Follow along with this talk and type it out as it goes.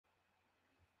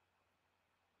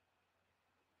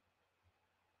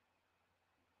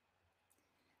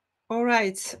All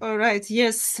right.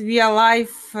 Yes, we are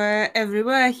live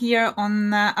everywhere here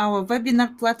on our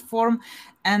webinar platform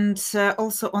and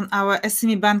also on our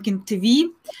SME Banking TV.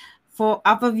 For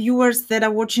our viewers that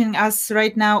are watching us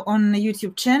right now on the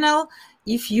YouTube channel,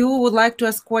 if you would like to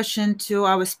ask a question to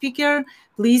our speaker,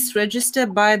 please register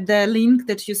by the link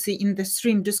that you see in the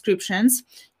stream descriptions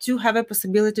to have a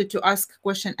possibility to ask a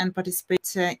question and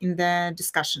participate in the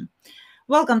discussion.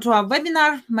 Welcome to our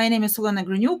webinar. My name is Olena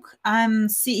Gryniuk. I'm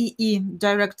CEE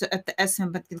Director at the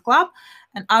SME Banking Club,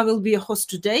 and I will be your host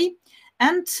today.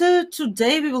 And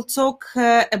today we will talk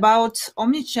about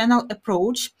omnichannel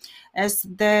approach as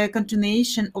the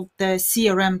continuation of the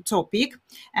CRM topic.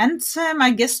 And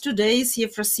my guest today is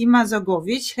Jevrosima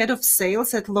Zogovic, Head of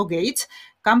Sales at Logate,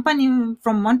 company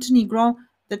from Montenegro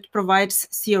that provides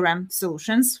CRM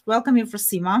solutions. Welcome,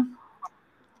 Jevrosima.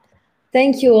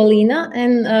 Thank you, Olena,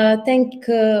 and thank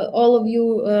all of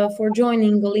you for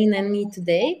joining Olena and me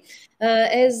today.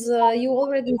 As you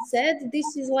already said,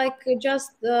 this is like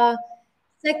just the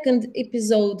second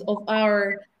episode of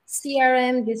our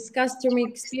CRM, this customer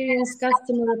experience,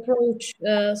 customer approach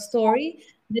story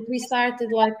that we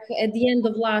started like at the end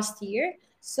of last year.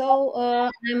 So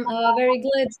I'm very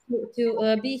glad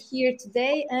to be here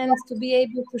today and to be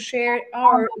able to share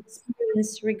our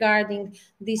experience regarding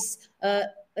this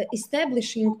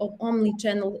establishing of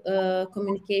omnichannel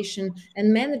communication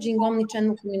and managing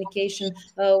omnichannel communication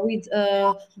with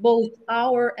both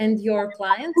our and your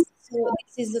clients. So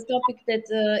this is a topic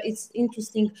that is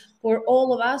interesting for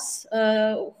all of us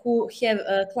who have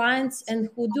clients and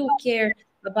who do care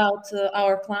about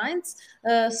our clients.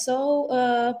 As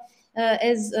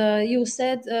you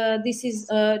said, this is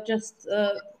just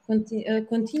a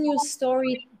continuous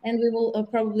story, and we will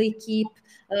probably keep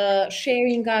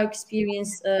sharing our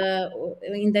experience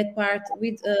in that part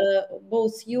with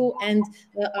both you and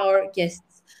our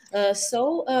guests.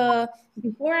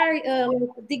 Before I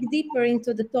dig deeper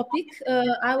into the topic,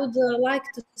 I would like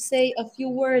to say a few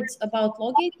words about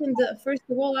Logate. And first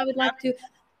of all, I would like to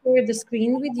share the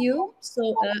screen with you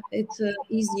so it's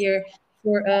easier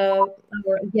for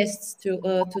our guests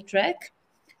to track.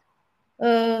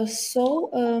 I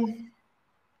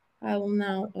will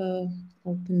now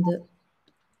open the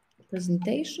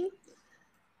presentation.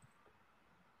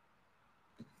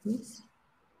 Please.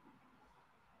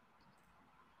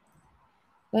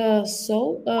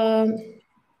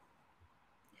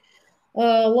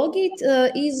 Logate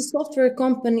is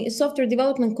a software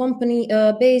development company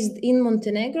based in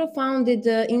Montenegro, founded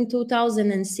in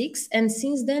 2006. And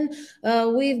since then,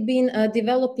 we've been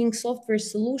developing software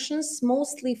solutions,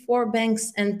 mostly for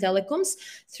banks and telecoms.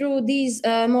 Through these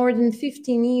more than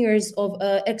 15 years of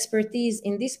expertise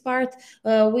in this part,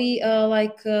 we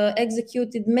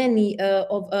executed many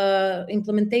of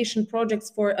implementation projects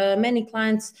for many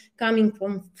clients coming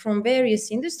from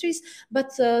various industries,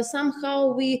 but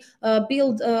somehow we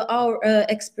build our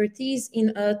expertise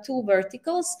in two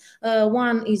verticals.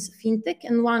 One is fintech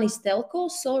and one is telco.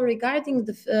 So regarding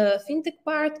the fintech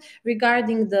part,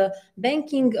 regarding the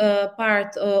banking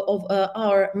part of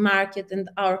our market and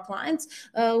our clients,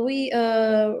 we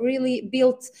really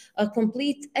built a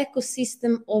complete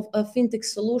ecosystem of fintech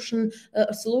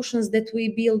solutions that we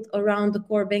build around the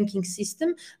core banking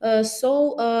system.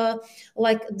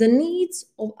 Like the needs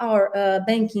of our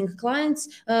banking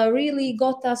clients really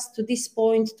got us to this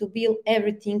point to build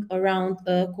everything around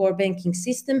core banking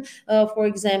system. For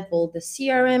example, the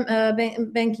CRM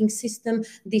banking system,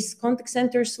 this contact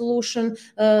center solution,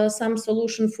 some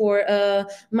solution for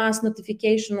mass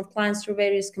notification of clients through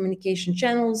various communication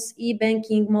channels,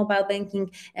 e-banking, mobile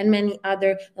banking, and many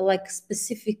other like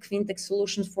specific fintech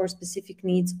solutions for specific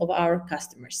needs of our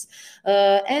customers.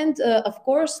 Of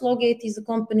course, Logate is a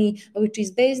company which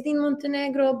is based in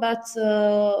Montenegro, but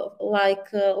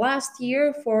last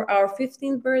year for our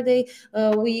 15th birthday,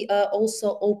 we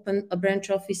also opened a branch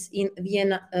office in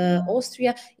Vienna,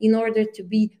 Austria, in order to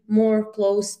be more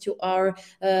close to our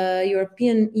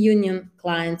European Union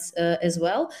clients as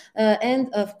well.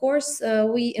 And of course,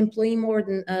 we employ more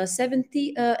than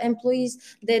 70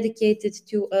 employees dedicated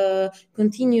to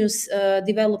continuous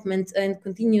development and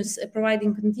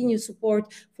providing continuous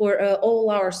support for all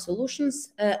our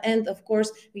solutions. And of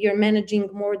course, we are managing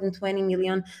more than 20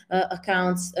 million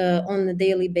accounts on a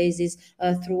daily basis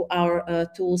through our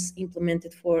tools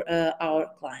implemented for our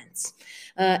clients.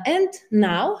 And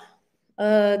now,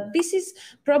 This is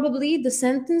probably the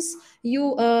sentence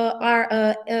you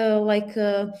are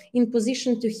in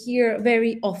position to hear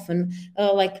very often,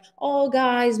 like, oh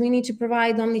guys, we need to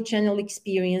provide omni-channel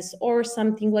experience, or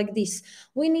something like this.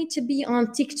 We need to be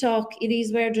on TikTok, it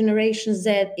is where Generation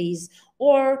Z is,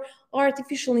 or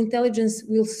artificial intelligence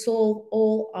will solve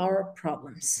all our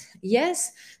problems.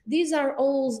 Yes, these are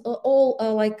all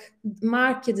like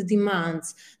market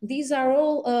demands. These are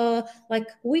all like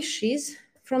wishes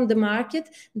from the market.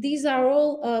 These are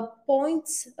all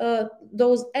points,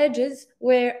 those edges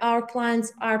where our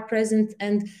clients are present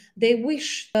and they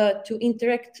wish to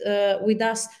interact with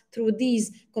us through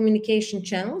these communication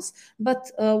channels.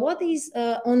 But what is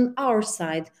on our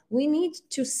side? We need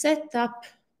to set up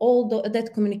all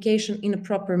that communication in a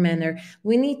proper manner.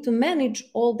 We need to manage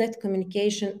all that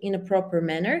communication in a proper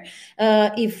manner.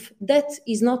 If that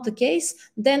is not the case,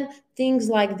 then things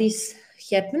like this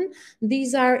happen.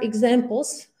 These are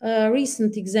examples,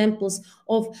 recent examples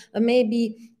of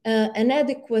maybe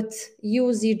inadequate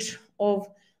usage of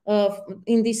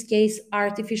in this case,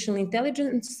 artificial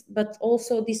intelligence, but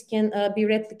also this can be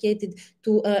replicated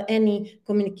to any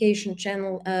communication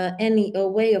channel, any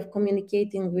way of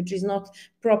communicating which is not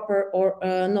proper or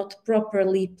not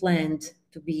properly planned,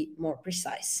 to be more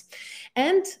precise.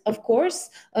 And of course,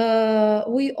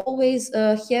 we always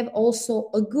have also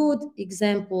a good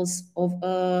examples of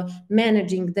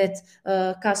managing that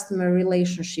customer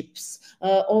relationships,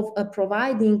 of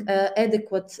providing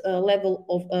adequate level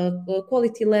of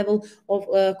quality level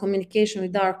of communication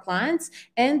with our clients.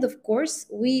 And of course,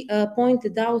 we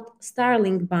pointed out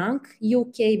Starling Bank,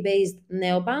 UK-based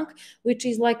neobank, which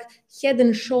is like head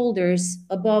and shoulders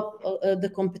above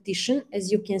the competition, as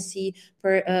you can see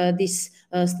per these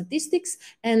statistics.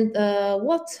 And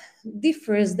what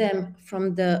differs them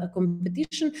from the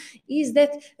competition is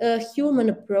that human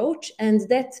approach and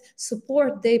that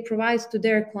support they provide to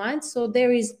their clients. So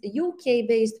there is a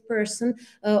UK-based person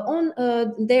on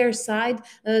their side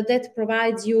that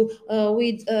provides you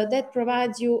with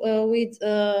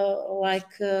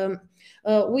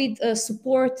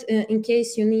support in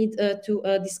case you need to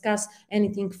discuss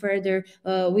anything further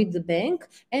with the bank.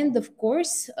 And of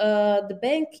course, the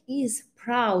bank is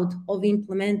proud of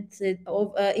implementing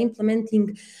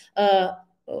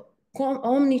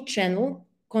omni-channel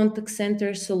contact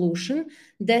center solution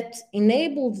that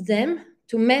enabled them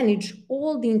to manage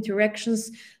all the interactions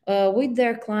with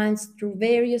their clients through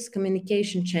various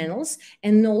communication channels,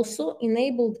 and also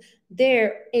enabled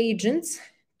their agents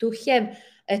to have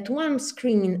at one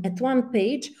screen, at one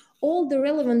page, all the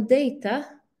relevant data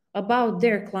about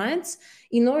their clients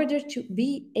in order to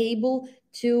be able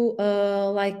to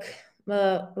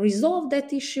resolve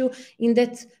that issue in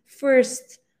that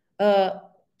first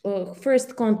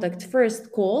contact,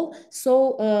 first call.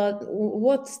 So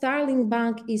what Starling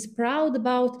Bank is proud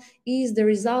about is the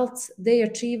results they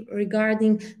achieve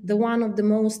regarding the one of the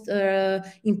most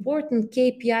important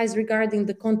KPIs regarding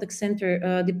the contact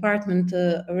center department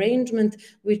arrangement,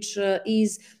 which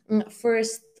is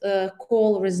first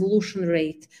call resolution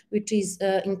rate, which is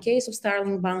in case of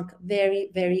Starling Bank very,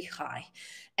 very high.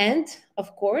 And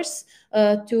of course,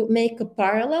 to make a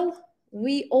parallel,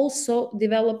 we also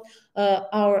developed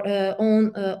our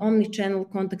own omni-channel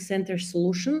contact center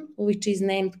solution, which is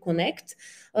named Connect.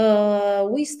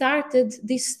 We started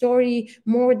this story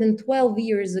more than 12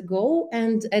 years ago,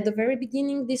 and at the very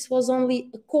beginning this was only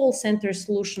a call center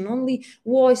solution, only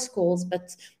voice calls,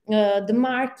 but the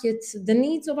market, the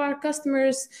needs of our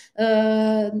customers,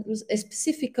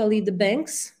 specifically the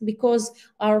banks, because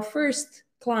our first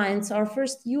clients, our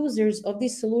first users of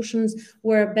these solutions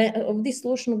were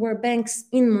banks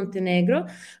in Montenegro.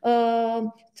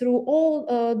 Through all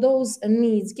those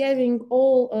needs, gathering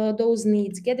all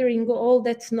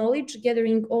that knowledge,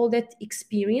 gathering all that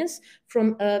experience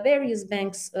from various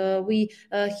banks we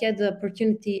had the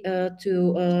opportunity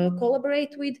to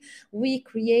collaborate with, we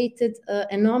created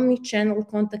an omni-channel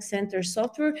contact center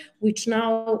software, which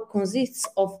now consists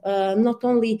of not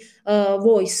only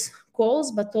voice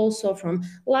calls, but also from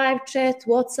live chat,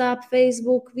 WhatsApp,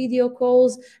 Facebook, video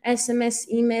calls, SMS,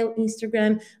 email,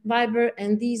 Instagram, Viber,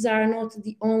 and these are not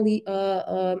the only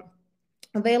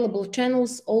available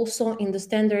channels. Also in the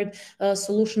standard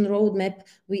solution roadmap,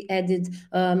 we added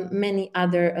many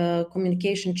other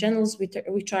communication channels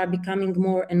which are becoming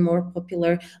more and more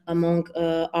popular among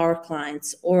our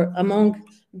clients or among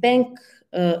bank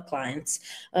clients.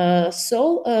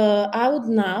 So I would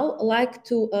now like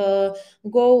to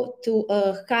go to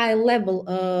a high level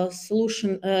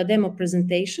solution demo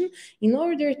presentation in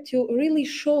order to really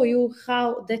show you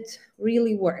how that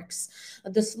really works.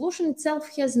 The solution itself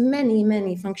has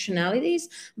many functionalities,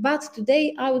 but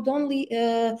today I would only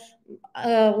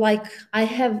like I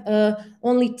have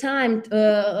only time,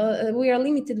 we are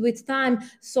limited with time,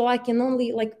 so I can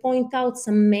only like point out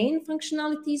some main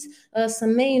functionalities,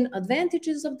 some main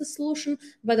advantages of the solution.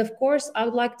 But of course I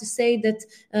would like to say that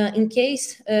in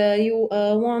case you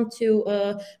want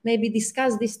to maybe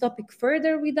discuss this topic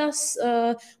further with us,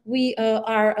 we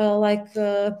are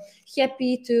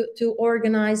happy to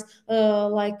organize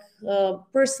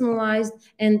personalized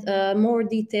and more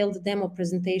detailed demo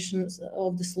presentations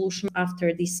of the solution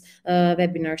after this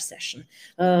webinar session.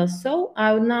 So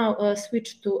I will now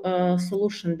switch to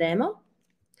solution demo.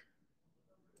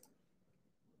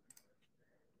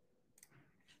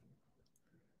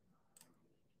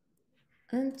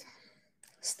 And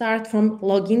start from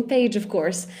login page, of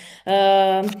course.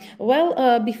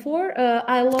 Before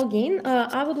I log in,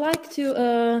 I would like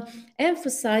to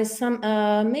emphasize some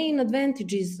main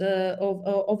advantages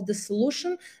of the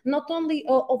solution, not only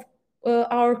of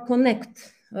our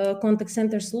contact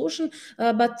center solution,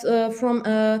 but from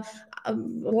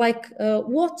what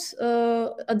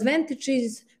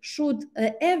advantages should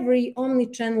every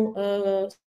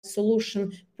omnichannel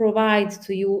solution provide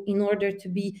to you in order to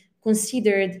be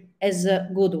considered as a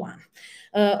good one.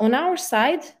 On our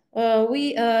side,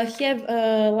 we have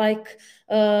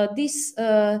this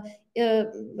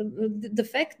the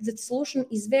fact that solution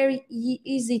is very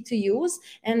easy to use,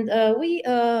 and we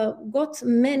got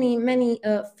many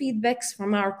feedbacks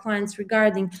from our clients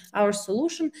regarding our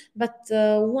solution. But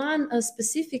one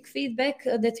specific feedback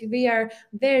that we are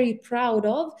very proud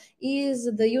of is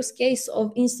the use case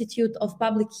of Institute of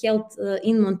Public Health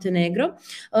in Montenegro.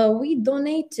 We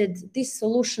donated this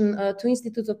solution to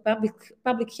Institute of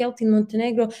Public Health in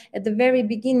Montenegro at the very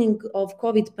beginning of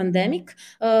COVID pandemic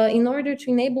in order to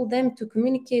enable them to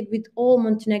communicate with all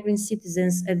Montenegrin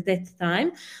citizens at that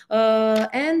time.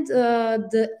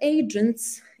 The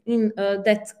agents in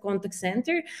that contact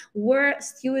center were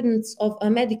students of a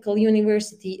medical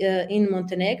university in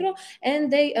Montenegro,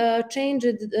 and they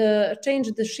changed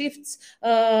the shifts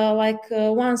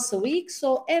once a week.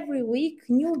 So every week,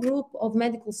 new group of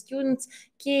medical students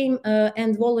came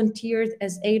and volunteered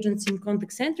as agents in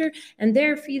contact center, and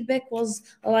their feedback was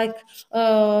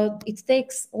it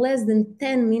takes less than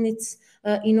 10 minutes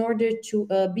in order to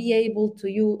be able to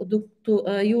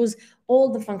use all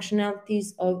the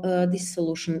functionalities of this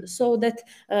solution. So that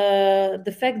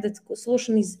the fact that the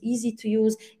solution is easy to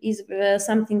use is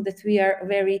something that we are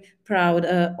very proud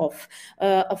of.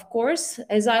 Of course,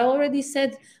 as I already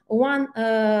said, one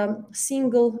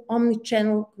single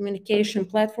omni-channel communication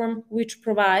platform which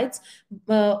provides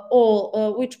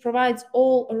all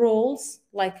roles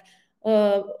like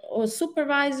a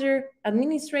supervisor,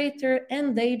 administrator,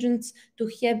 and agents to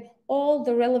have all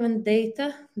the relevant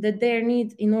data that they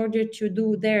need in order to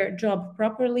do their job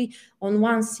properly on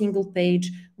one single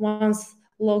page once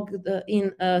logged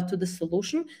in to the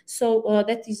solution. So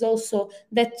that is also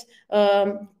that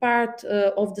part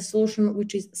of the solution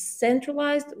which is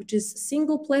centralized, which is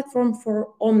single platform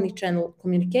for omni-channel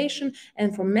communication,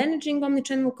 and for managing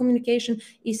omni-channel communication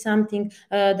is something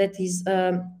that is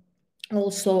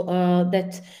also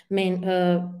that main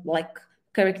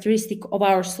characteristic of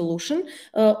our solution.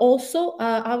 Also,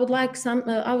 I would like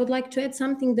to add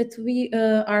something that we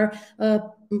are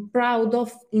proud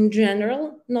of in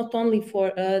general, not only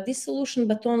for this solution,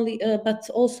 but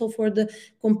also for the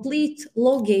complete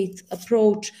Logate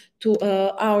approach to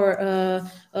our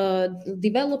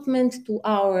development, to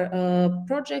our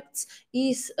projects,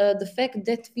 is the fact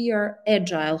that we are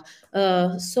agile.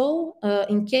 So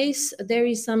in case there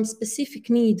is some specific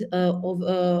need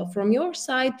from your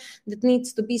side that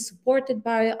needs to be supported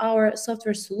by our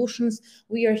software solutions,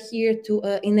 we are here to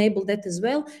enable that as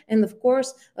well. And of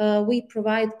course, we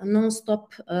provide a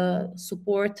non-stop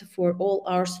support for all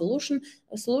our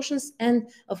solutions. And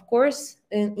of course,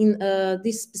 in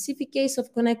this specific case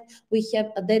of Connect, we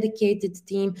have a dedicated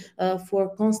team for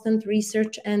constant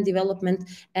research and development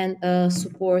and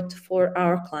support for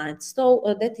our clients. So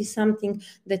that is something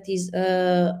that is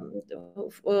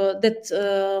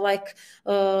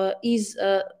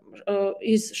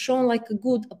is shown like a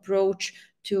good approach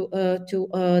to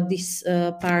this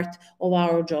part of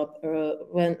our job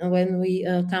when we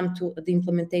come to the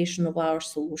implementation of our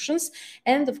solutions.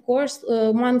 And of course,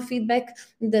 one feedback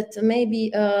that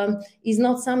maybe is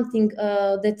not something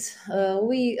that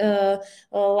we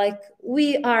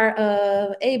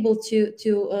are able to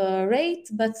rate,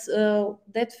 but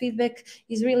that feedback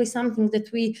is really something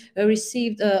that we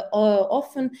received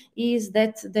often, is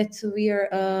that we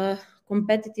are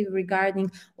competitive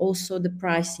regarding also the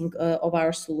pricing of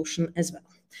our solution as well.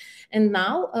 And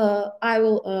now I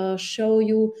will show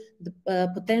you the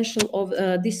potential of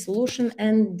this solution,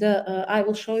 and I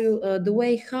will show you the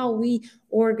way how we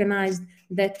organized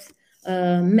that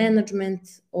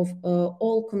management of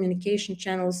all communication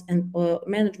channels and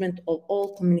management of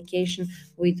all communication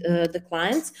with the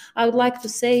clients. I would like to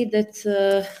say that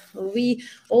we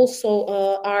also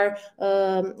are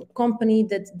a company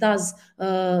that does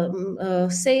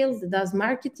sales, that does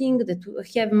marketing, that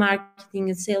have marketing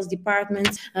and sales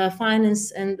departments,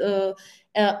 finance, and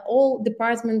all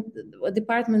departments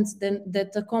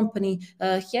that the company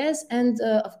has. And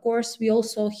of course, we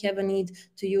also have a need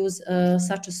to use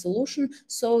such a solution.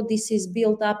 So this is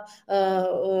built up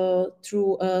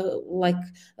through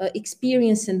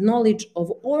experience and knowledge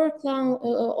of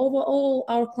all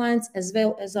our clients, as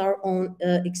well as our own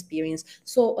experience.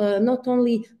 So not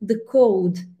only the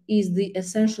code is the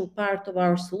essential part of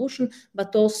our solution,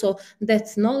 but also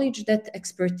that knowledge, that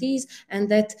expertise, and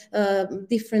that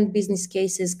different business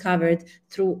cases covered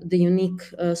through the unique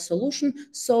solution.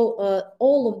 So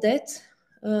all of that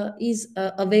is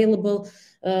available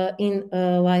in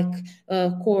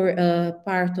core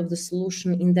part of the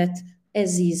solution, in that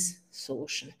as-is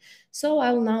solution. So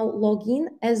I'll now log in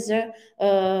as a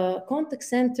contact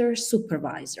center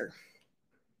supervisor.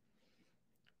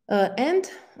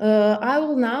 I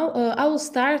will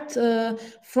start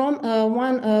from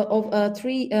one of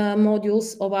three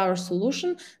modules of our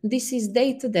solution. This is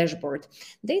data dashboard.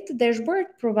 Data dashboard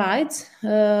provides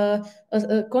a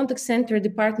contact center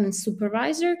department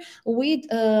supervisor with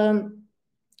a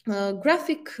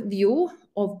graphic view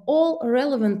of all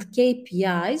relevant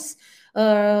KPIs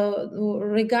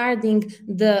regarding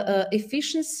the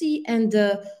efficiency and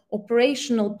the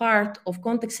operational part of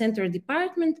contact center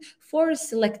department for a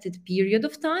selected period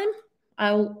of time.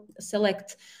 I'll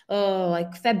select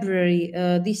February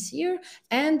this year,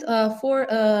 and for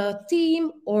a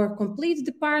team or complete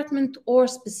department or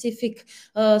specific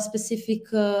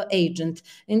agent.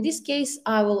 In this case,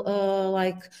 I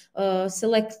will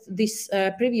select this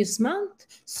previous month,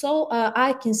 so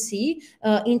I can see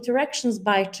interactions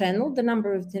by channel, the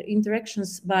number of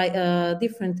interactions by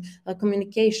different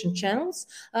communication channels.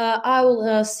 I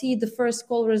will see the first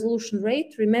call resolution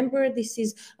rate. Remember, this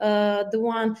is the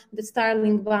one that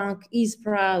Starling Bank is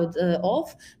proud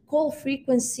of. Call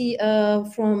frequency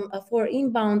for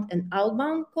inbound and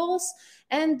outbound calls.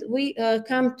 And we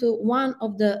come to one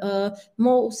of the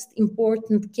most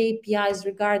important KPIs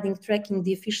regarding tracking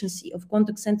the efficiency of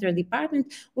contact center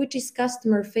department, which is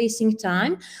customer facing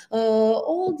time.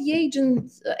 All the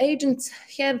agents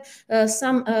have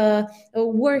some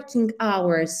working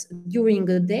hours during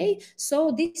the day.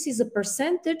 So this is a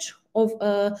percentage of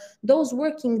those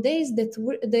working days that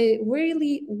they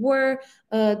really were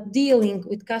dealing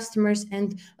with customers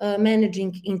and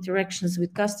managing interactions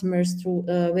with customers through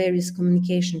various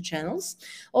communication channels.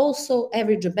 Also,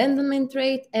 average abandonment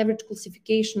rate, average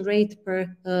classification rate per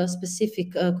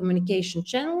specific communication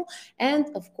channel.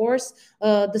 And of course,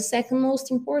 the second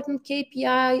most important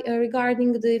KPI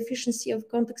regarding the efficiency of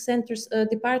contact centers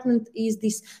department is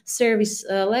this service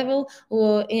level,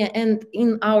 and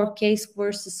in our case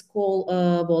versus call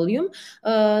volume.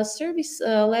 Service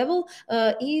level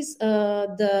is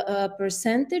the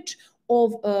percentage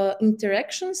of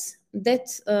interactions that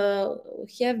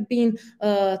have been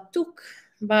took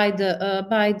by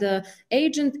the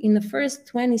agent in the first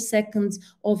 20 seconds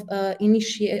of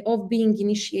being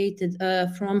initiated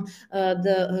from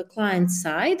the client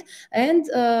side. And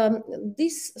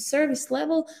this service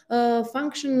level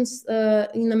functions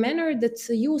in a manner that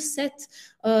you set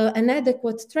an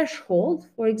adequate threshold.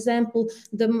 For example,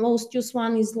 the most used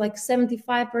one is like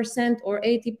 75% or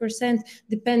 80%,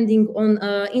 depending on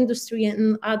industry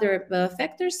and other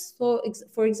factors. So,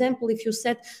 for example, if you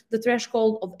set the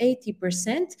threshold of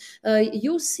 80%,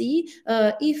 you see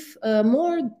if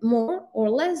more or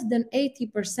less than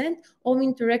 80% of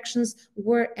interactions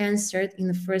were answered in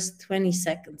the first 20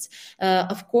 seconds.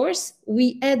 Of course,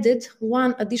 we added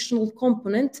one additional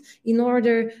component in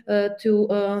order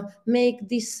to make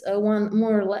this one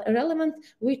more relevant,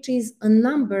 which is a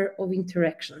number of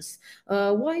interactions.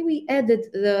 Why we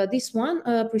added this one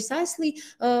precisely?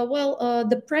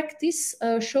 The practice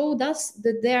showed us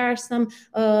that there are some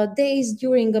days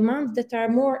during a month that are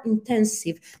more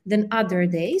intensive than other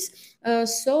days.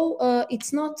 So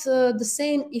it's not the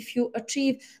same if you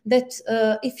achieve that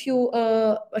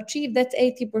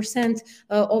 80%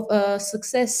 of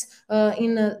success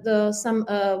in some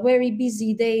very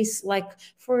busy days, like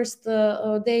first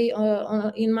day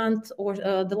in month, or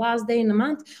the last day in a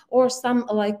month, or some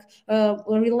like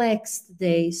relaxed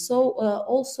day. So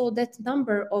also that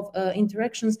number of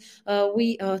interactions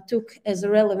we took as a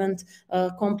relevant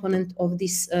component of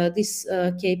this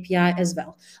KPI as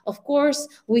well. Of course,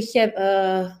 we have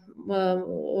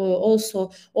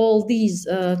also all these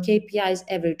KPIs: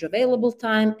 average available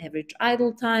time, average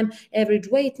idle time, average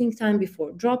waiting time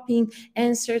before dropping,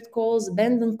 answered calls,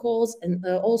 abandoned calls, and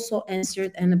also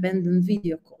answered and abandoned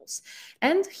video calls.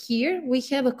 And here we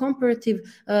have a comparative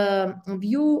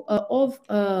view of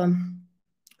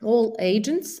all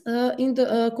agents in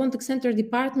the contact center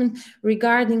department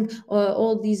regarding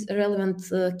all these relevant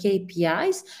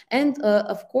KPIs. And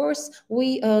of course,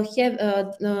 we have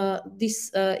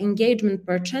this engagement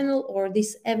per channel, or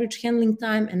this average handling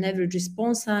time and average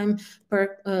response time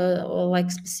per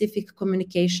like specific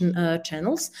communication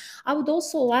channels. I would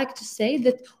also like to say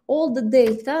that all the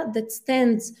data that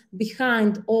stands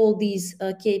behind all these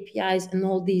KPIs and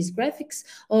all these graphics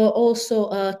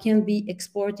also can be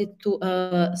exported to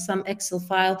some Excel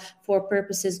file for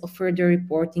purposes of further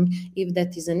reporting, if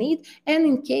that is a need. And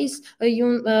in case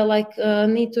you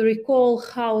need to recall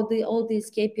how all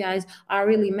these KPIs are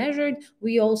really measured,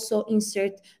 we also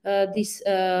insert this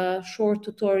short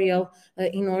tutorial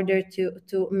in order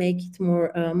to make it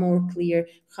more clear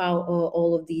how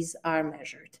all of these are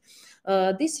measured.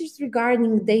 This is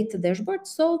regarding data dashboard.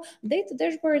 So data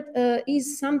dashboard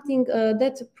is something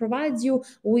that provides you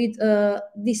with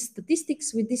these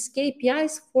statistics, with these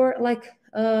KPIs for like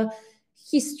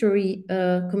history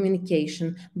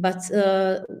communication, but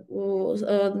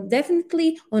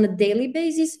definitely on a daily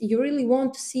basis you really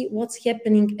want to see what's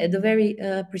happening at the very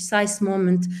precise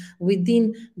moment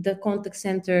within the contact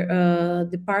center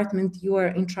department you are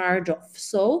in charge of.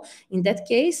 So in that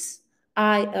case,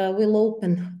 I will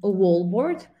open a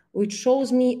wallboard which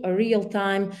shows me a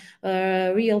real-time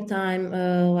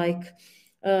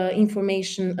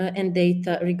information and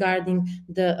data regarding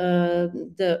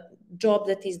the job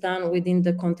that is done within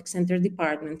the contact center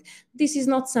department. This is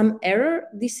not some error.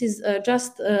 This is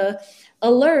just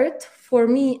alert for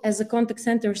me as a contact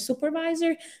center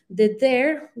supervisor that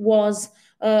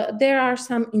there are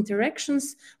some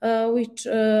interactions which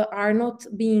are not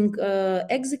being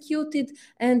executed,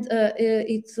 and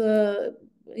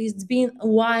it's been a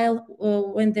while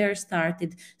when they're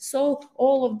started. So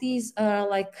all of these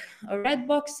like red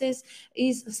boxes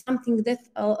is something that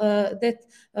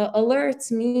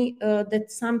alerts me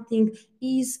that something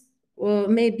is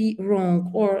maybe wrong,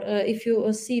 or if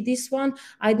you see this one,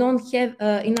 I don't have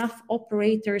enough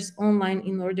operators online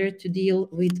in order to deal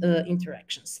with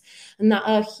interactions.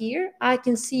 Now here I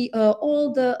can see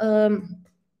all the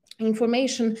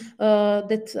information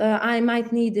that I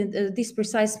might need at this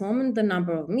precise moment: the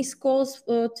number of missed calls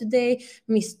today,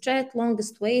 missed chat,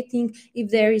 longest waiting, if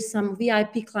there is some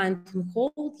VIP client on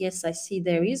hold. Yes, I see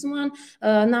there is one.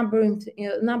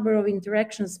 Number of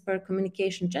interactions per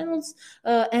communication channels,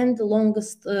 and the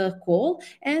longest call.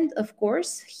 And of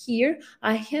course, here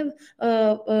I have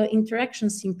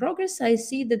interactions in progress. I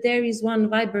see that there is one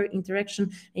Viber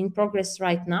interaction in progress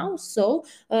right now. So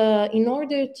in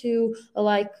order to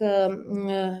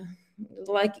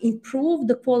improve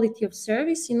the quality of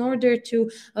service, in order to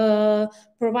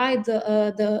provide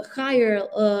the higher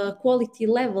quality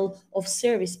level of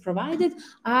service provided,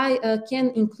 I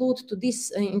can include to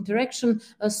this interaction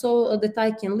so that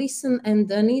I can listen and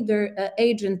neither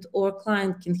agent or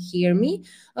client can hear me.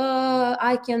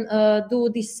 I can do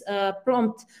this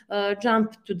prompt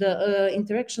jump to the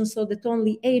interaction so that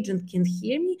only agent can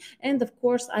hear me, and of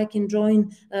course I can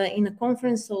join in a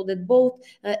conference so that both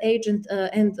agent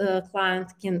and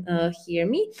client can hear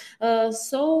me.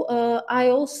 So I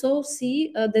also see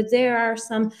that there are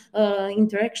some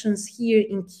interactions here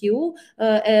in queue.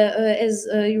 As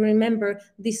you remember,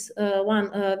 this one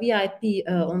VIP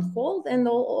on hold, and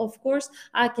of course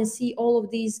I can see all of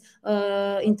these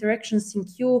interactions in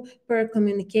queue per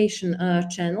communication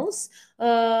channels.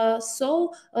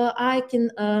 So I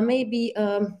can maybe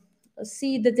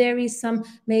see that there is some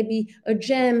maybe a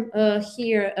jam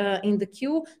here in the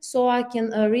queue, so I can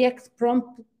react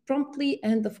promptly,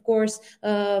 and of course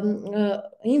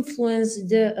influence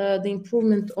the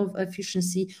improvement of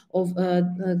efficiency of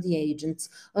the agents.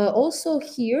 Also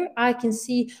here I can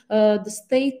see the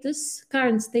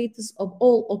current status of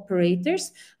all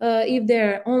operators, if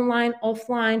they're online,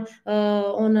 offline,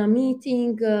 on a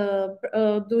meeting,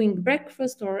 doing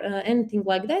breakfast or anything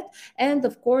like that. And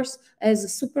of course, as a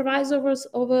supervisor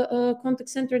of a contact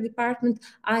center department,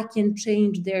 I can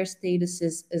change their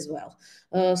statuses as well.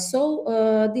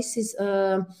 So this is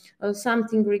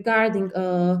something regarding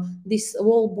this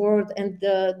whole board and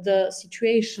the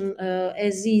situation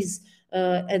as is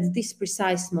at this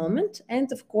precise moment. And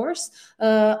of course,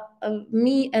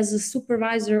 me as a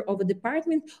supervisor of a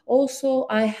department, also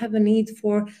I have a need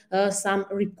for some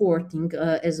reporting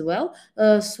as well.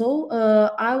 So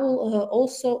I will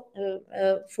also,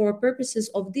 for purposes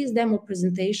of this demo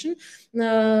presentation,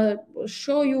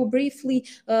 show you briefly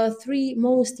three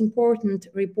most important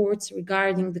reports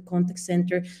regarding the contact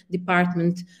center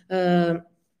department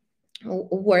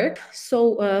work. So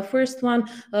first one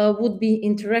would be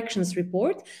interactions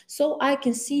report. So I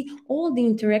can see all the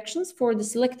interactions for the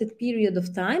selected period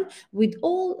of time with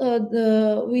all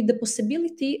with the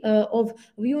possibility of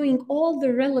viewing all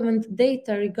the relevant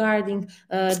data regarding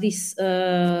this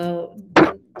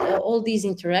all these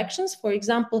interactions. For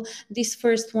example, this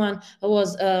first one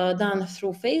was done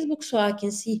through Facebook, so I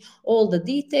can see all the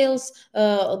details,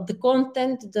 the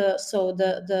content,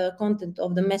 the content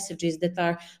of the messages that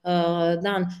are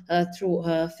done through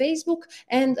Facebook.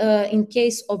 And in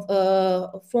case of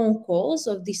phone calls,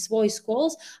 of these voice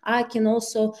calls, I can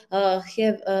also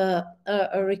have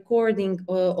a recording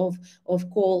of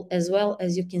call as well,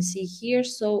 as you can see here.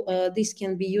 So this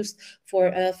can be used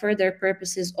for further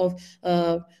purposes of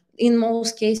in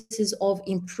most cases of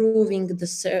improving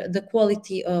the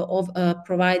quality of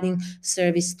providing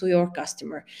service to your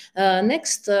customer.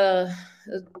 Next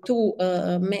two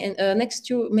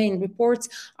main reports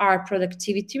are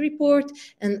productivity report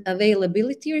and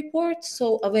availability report.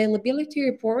 So availability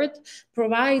report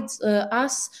provides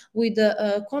us with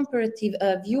a comparative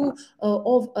view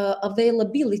of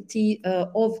availability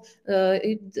of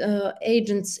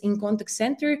agents in contact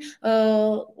center,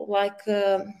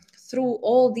 through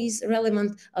all these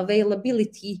relevant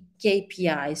availability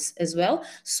KPIs as well.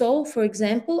 So, for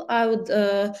example, I would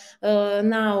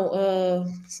now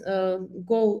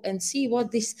go and see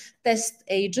what this test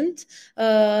agent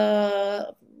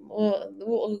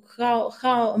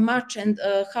how much and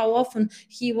how often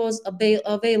he was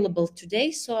available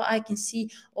today. So I can see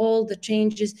all the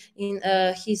changes in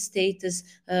his status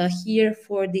here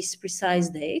for this precise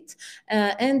date.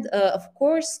 And of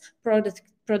course,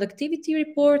 productivity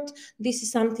report. This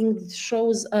is something that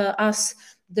shows us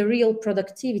the real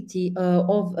productivity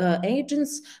of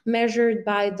agents measured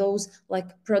by those like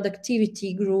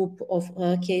productivity group of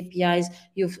KPIs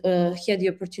you've had the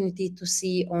opportunity to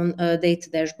see on data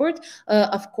dashboard.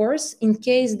 Of course, in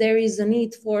case there is a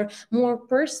need for more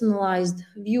personalized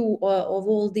view of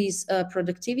all these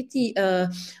productivity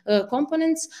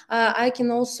components, I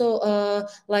can also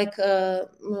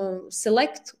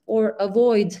select or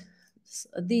avoid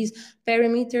these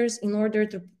parameters in order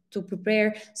to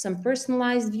prepare some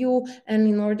personalized view and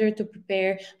in order to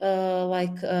prepare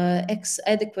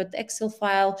adequate Excel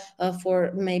file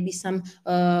for maybe some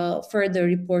further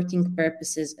reporting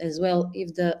purposes as well,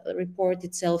 if the report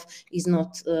itself is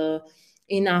not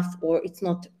enough, or it's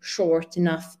not short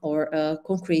enough or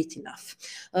concrete enough.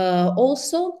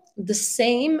 Also, the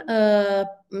same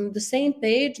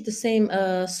page, the same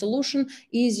solution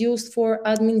is used for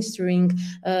administering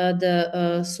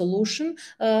the solution.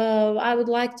 I would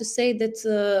like to say that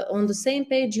on the same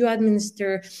page you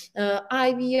administer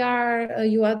IVR,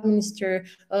 you administer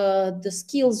the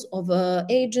skills of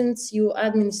agents, you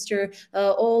administer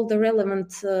all the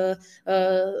relevant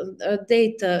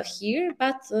data here.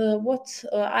 But what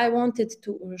I wanted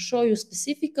to show you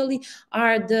specifically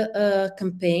are the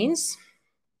campaigns.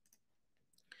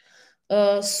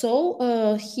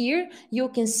 Here you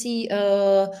can see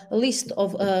a list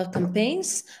of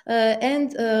campaigns,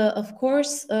 and of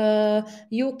course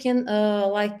you can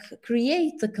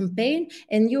create a campaign,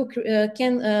 and you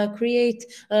can create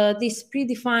this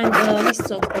predefined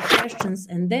list of questions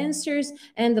and answers.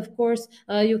 And of course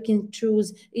you can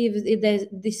choose if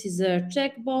this is a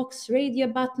checkbox, radio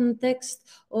button, text.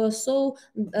 So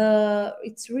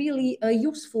it's really a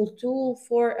useful tool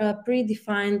for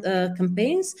predefined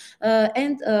campaigns.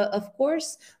 And of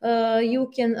course,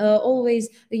 you can always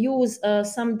use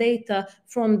some data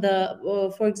from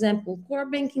the, for example, core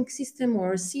banking system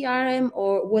or CRM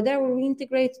or whatever we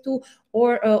integrate to,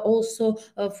 or also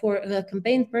for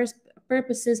campaign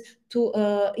purposes to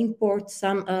import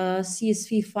some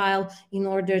CSV file in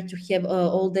order to have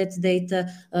all that data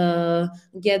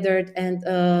gathered and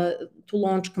to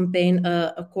launch campaign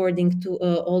according to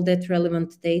all that relevant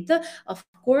data. Of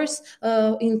course,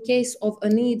 in case of a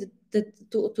need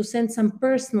to send some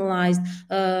personalized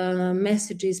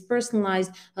messages,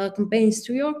 personalized campaigns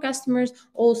to your customers,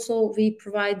 also we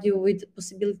provide you with the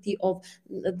possibility of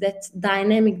that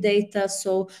dynamic data.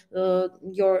 So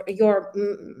your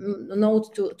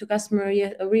note to customer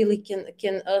really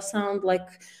can sound like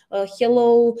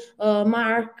hello,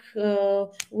 Mark,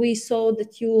 we saw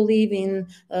that you live in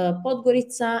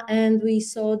Podgorica, and we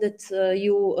saw that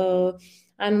you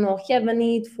I don't know, have a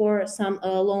need for some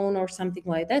loan or something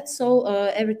like that. So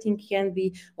everything can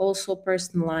be also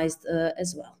personalized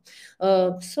as well.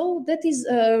 So that is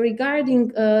regarding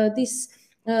this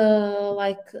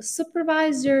like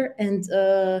supervisor and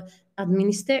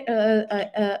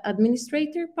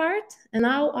administrator part. And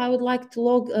now I would like to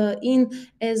log in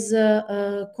as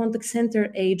a contact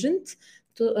center agent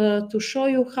to show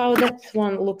you how that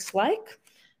one looks like.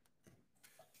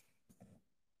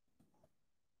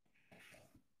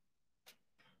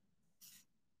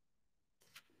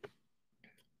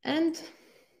 And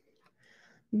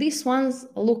these ones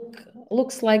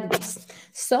looks like this.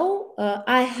 So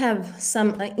I have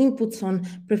some inputs on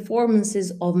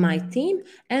performances of my team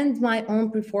and my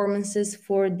own performances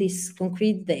for this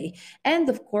concrete day. And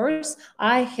of course,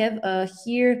 I have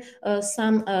here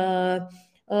some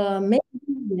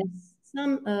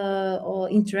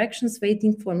interactions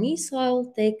waiting for me. So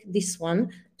I'll take this one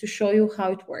to show you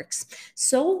how it works.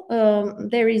 So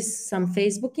there is some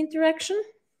Facebook interaction.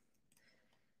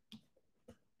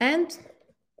 And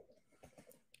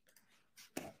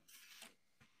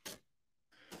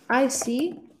I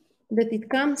see that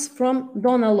it comes from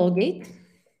Donna Logate.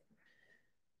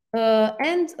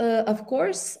 And of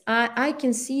course, I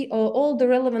can see all the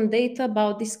relevant data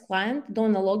about this client,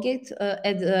 Donna Logate,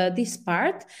 at this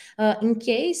part, in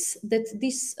case that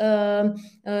this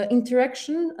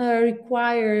interaction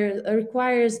requires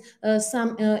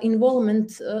some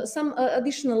involvement, some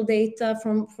additional data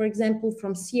from, for example,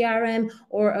 from CRM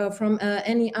or from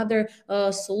any other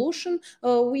solution.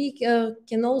 We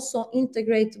can also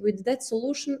integrate with that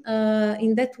solution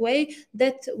in that way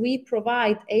that we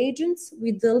provide agents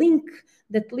with the link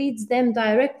that leads them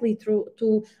directly through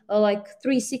to like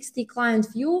 360 client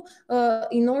view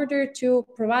in order to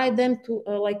provide them to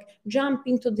like jump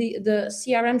into the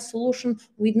CRM solution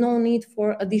with no need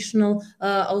for additional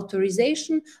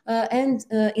authorization and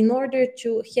in order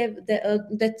to have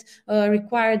that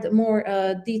required more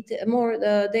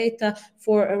data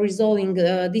for resolving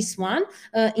this one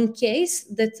in case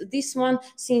that this one,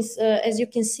 since as you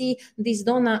can see, this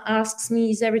Donna asks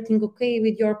me, is everything okay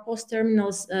with your post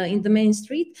terminals in the main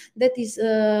street? That is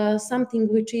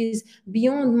something which is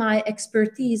beyond my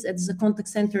expertise as a contact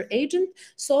center agent.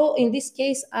 So in this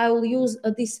case, I will use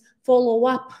this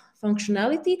follow-up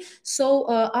functionality. So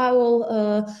I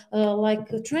will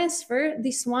like transfer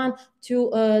this one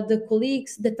to the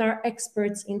colleagues that are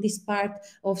experts in this part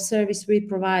of service we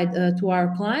provide to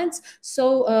our clients.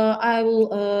 So I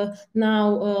will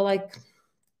now like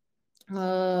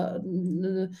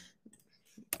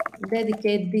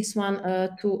dedicate this one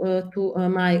to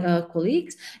my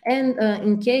colleagues, and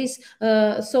in case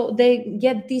so they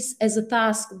get this as a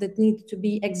task that need to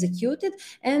be executed,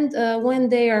 and when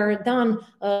they are done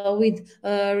with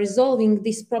resolving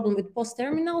this problem with post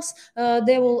terminals,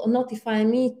 they will notify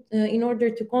me in order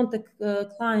to contact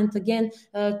client again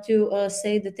to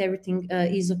say that everything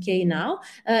is okay now.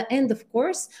 And of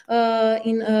course,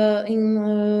 in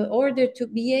order to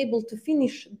be able to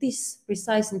finish this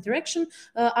precise interaction,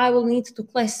 I will need to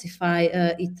classify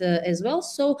it as well.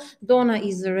 So Donna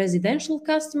is a residential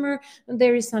customer.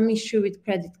 There is some issue with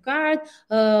credit card,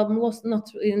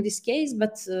 not in this case,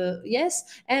 but yes,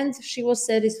 and she was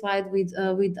satisfied with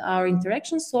our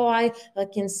interaction. So I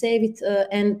can save it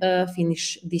and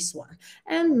finish this one.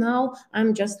 And now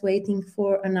I'm just waiting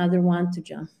for another one to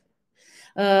jump.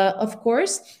 Of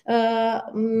course,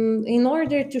 in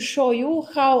order to show you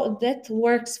how that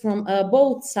works from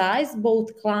both sides,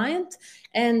 both client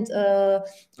and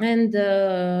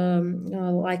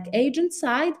like agent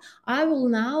side, I will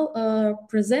now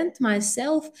present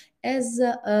myself as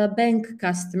a bank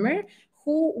customer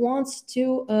who wants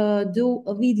to do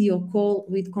a video call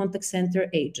with contact center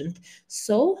agent.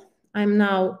 So I'm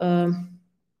now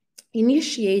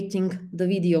initiating the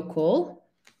video call.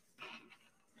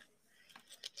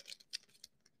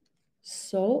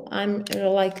 So I'm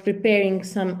like preparing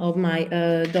some of my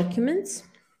documents,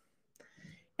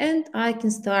 and I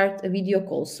can start a video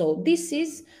call. So this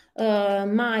is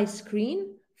my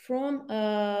screen from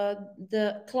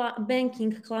the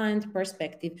banking client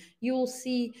perspective. You will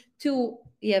see two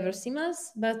Jevrosimas,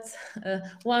 but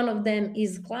one of them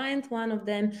is client, one of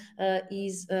them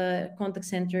is contact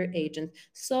center agent.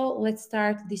 So let's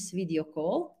start this video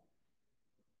call.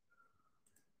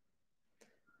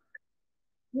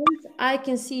 And I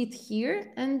can see it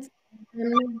here, and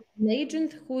an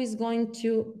agent who is going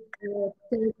to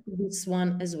take this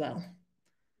one as well.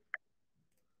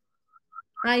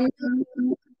 I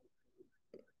muted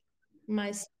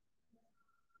myself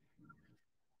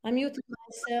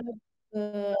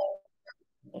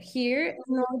here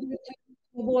in order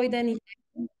to avoid any,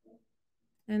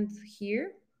 and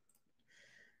here.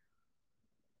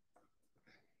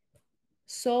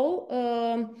 So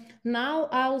now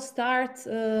I'll start,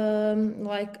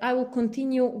 I will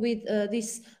continue with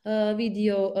this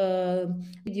video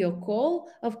call.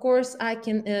 Of course, I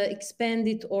can expand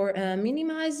it or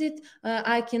minimize it.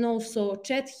 I can also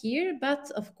chat here, but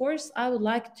of course, I would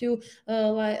like to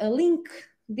link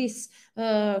this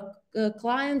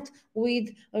client with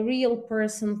a real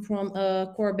person from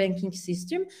a core banking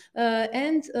system.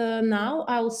 And now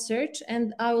I'll search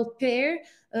and I will pair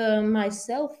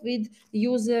myself with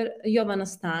user Jovana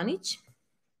Stanic.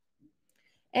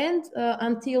 And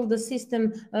until the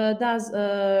system does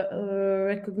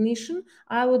recognition,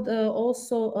 I would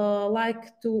also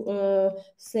like to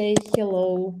say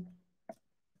hello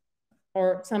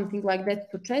or something like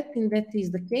that to chat. In that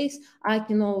is the case, I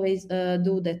can always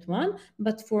do that one.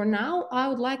 But for now, I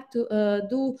would like to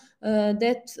do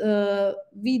that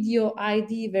video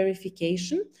ID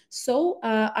verification. So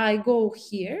I go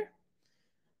here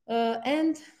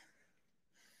and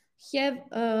have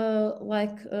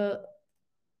a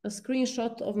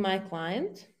screenshot of my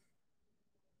client.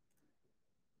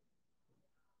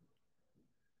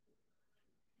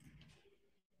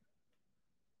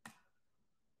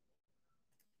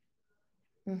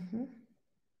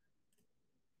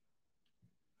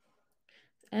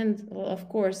 And of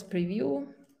course, preview.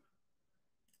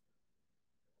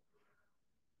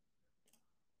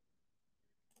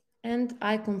 And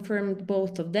I confirmed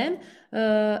both of them,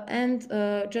 and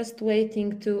just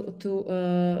waiting to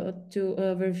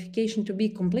verification to be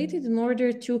completed in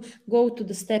order to go to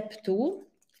the step 2.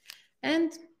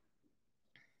 And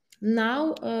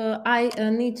now I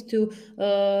need to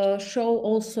show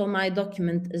also my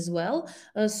document as well.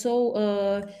 So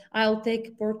I'll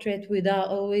take portrait with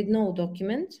no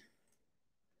document.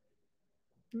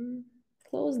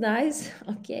 Closed eyes,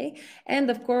 okay. And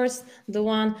of course, the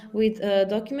one with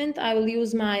document, I will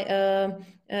use my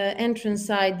entrance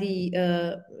ID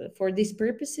for these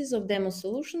purposes of demo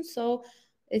solution. So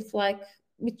it's like,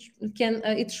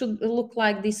 it should look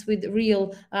like this with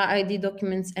real ID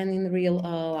documents and in real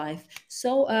life.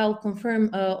 So I'll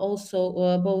confirm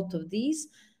also both of these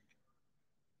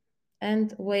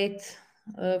and wait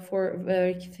for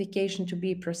verification to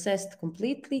be processed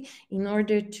completely in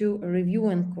order to review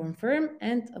and confirm.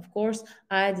 And of course,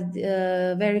 I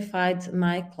verified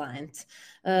my client.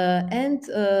 And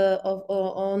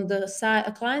on the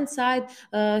client side,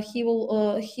 he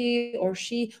or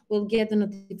she will get a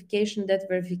notification that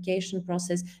verification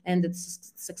process ended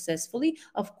successfully.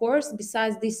 Of course,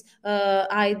 besides this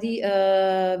ID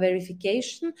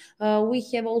verification, we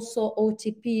have also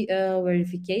OTP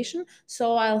verification.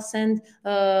 So I'll send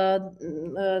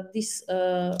this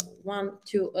one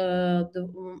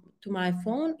to my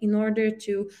phone in order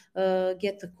to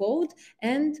get the code.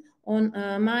 And on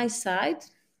my side,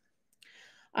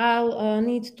 I'll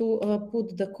need to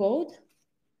put the code.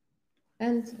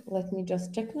 And let me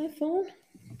just check my phone.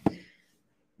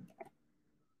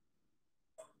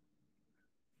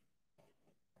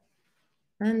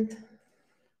 And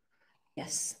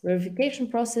yes, verification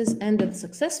process ended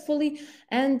successfully.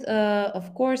 And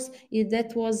of course,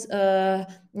 that was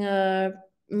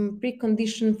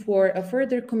precondition for a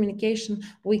further communication.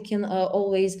 We can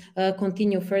always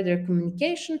continue further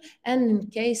communication. And in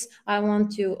case I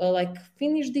want to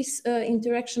finish this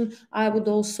interaction, I would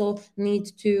also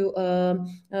need to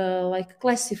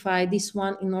classify this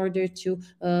one in order to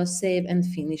save and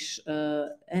finish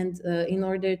and in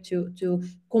order to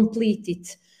complete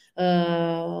it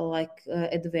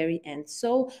at the very end.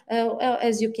 So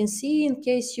as you can see, in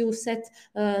case you set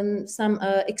some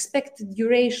expected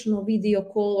duration of video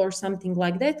call or something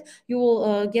like that, you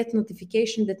will get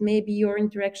notification that maybe your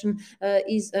interaction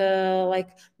is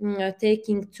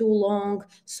taking too long,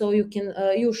 so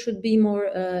you should be more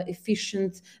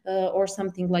efficient or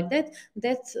something like that.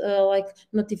 That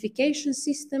notification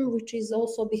system, which is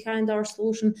also behind our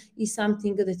solution, is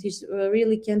something that is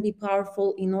really can be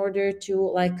powerful in order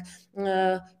to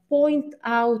point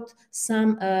out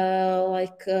some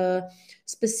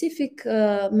specific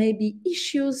maybe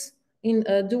issues in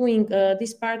doing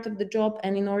this part of the job,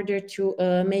 and in order to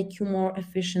make you more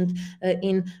efficient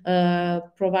in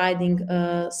providing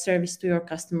service to your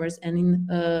customers and in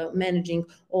managing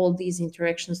all these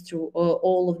interactions through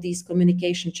all of these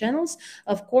communication channels.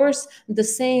 Of course, the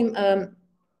same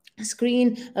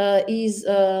screen is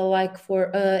like for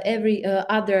every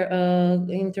other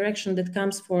interaction that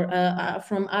comes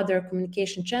from other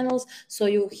communication channels. So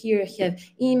you here have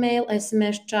email,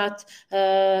 SMS, chat.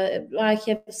 I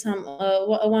have some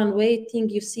one waiting.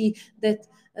 You see that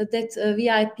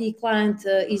VIP client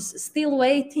is still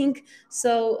waiting.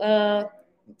 So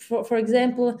for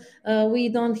example, we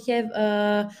don't have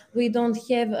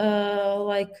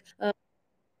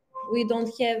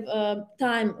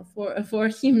time for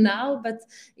him now, but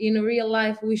in real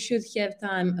life we should have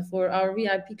time for our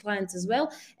VIP clients as well.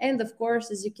 And of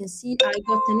course, as you can see, I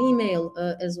got an email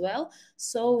as well.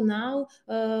 So now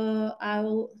I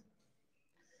will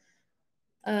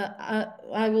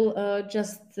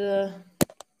just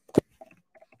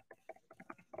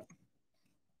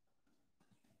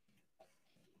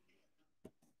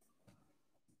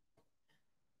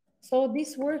so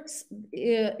this works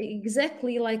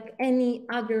exactly like any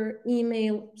other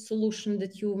email solution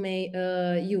that you may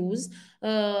use,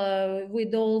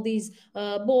 with all these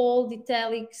bold,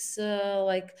 italics,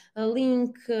 like a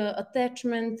link,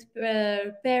 attachment,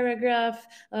 paragraph,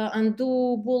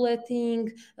 undo, bulleting,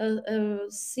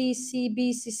 CC,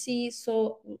 BCC.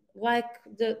 So like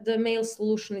the mail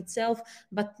solution itself,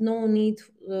 but no need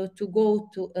to go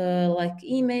to like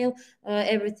email.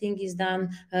 Everything is done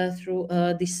through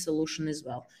this solution as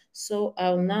well. So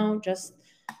I'll now just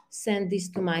send this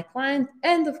to my client,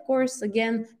 and of course,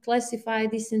 again, classify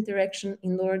this interaction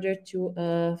in order to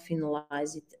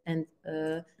finalize it and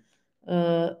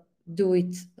do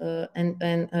it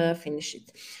and finish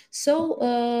it. So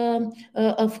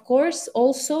of course,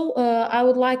 also I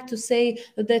would like to say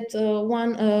that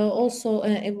one also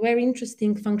a very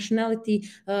interesting functionality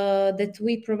that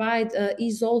we provide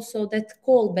is also that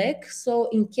callback. So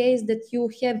in case that you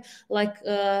have like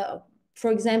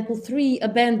for example, three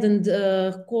abandoned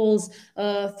calls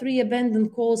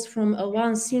from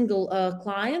one single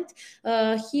client,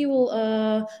 he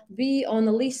will be on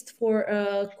a list for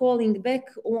calling back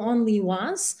only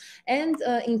once. And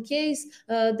in case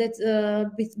that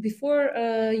before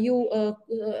you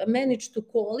manage to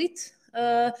call it,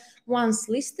 once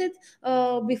listed,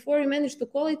 before you manage to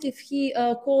call it, if he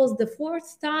calls the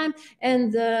fourth time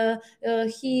and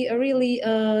he really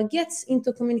gets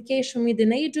into communication with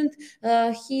an agent,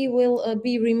 he will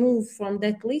be removed from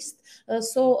that list.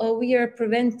 So we are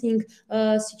preventing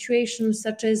situations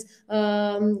such as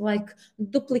like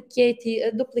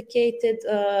duplicated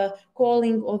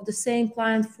calling of the same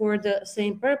client for the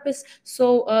same purpose.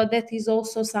 So that is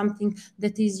also something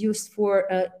that is used for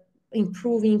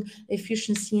improving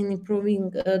efficiency and improving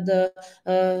the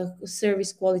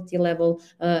service quality level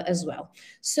as well.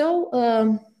 So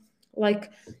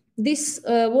like this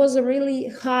was a really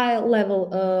high level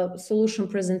solution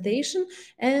presentation,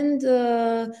 and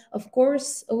of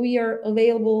course we are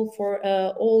available for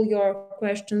all your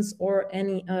questions or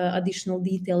any additional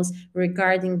details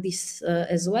regarding this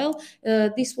as well.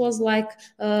 This was like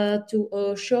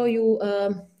to show you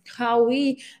how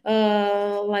we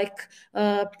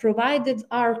provided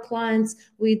our clients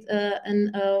with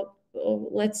an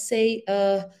let's say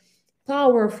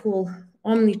powerful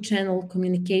omni-channel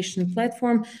communication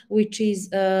platform, which is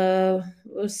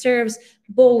serves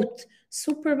both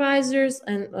supervisors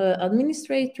and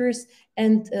administrators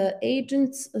and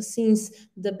agents, since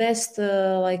the best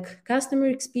like customer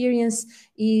experience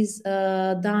is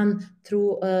done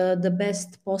through the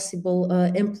best possible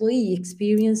employee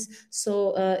experience.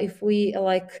 So if we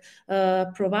like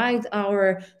provide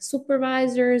our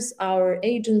supervisors, our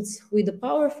agents with the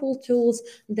powerful tools,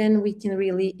 then we can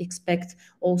really expect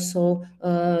also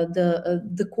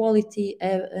the quality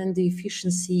and the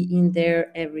efficiency in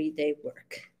their everyday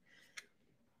work.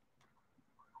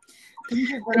 Thank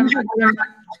you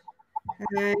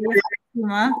very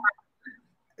much.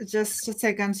 Just a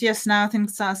second. Yes, now I think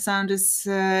sound is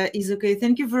okay.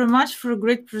 Thank you very much for a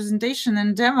great presentation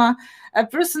and demo. I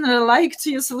personally liked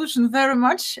your solution very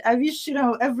much. I wish, you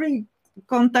know, every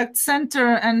contact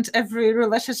center and every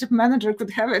relationship manager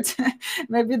could have it.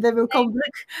 Maybe they will call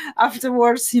back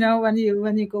afterwards, you know, when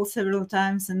you call several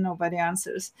times and nobody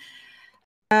answers.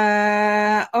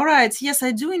 All right. Yes,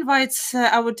 I do invite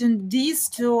our attendees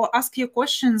to ask your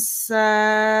questions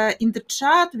in the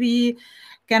chat. We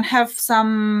can have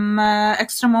some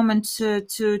extra moment to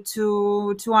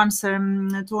answer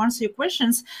your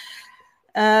questions.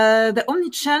 The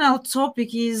omni-channel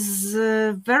topic is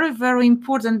very, very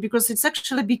important because it's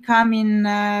actually becoming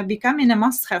a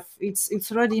must-have.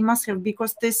 It's already a must-have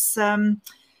because this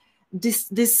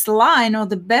line or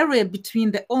the barrier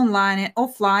between the online and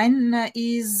offline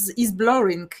is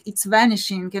blurring. It's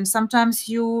vanishing, and sometimes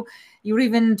you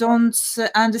even don't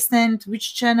understand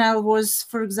which channel was,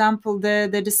 for example,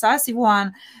 the decisive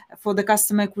one for the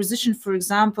customer acquisition, for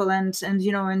example, and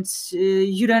you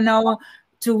don't know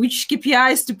to which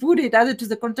KPIs to put it, either to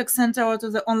the contact center or to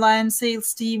the online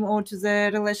sales team or to the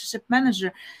relationship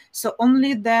manager. So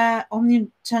only the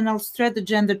omni-channel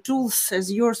strategy and the tools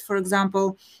as yours, for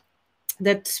example,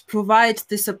 that provide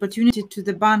this opportunity to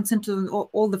the banks and to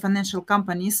all the financial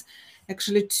companies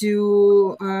actually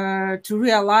to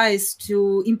realize,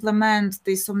 to implement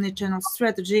this omni-channel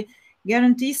strategy,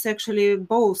 guarantees actually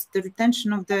both the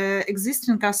retention of the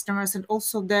existing customers and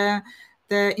also the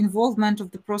involvement of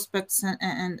the prospects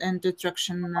and the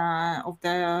attraction of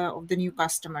the new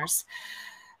customers.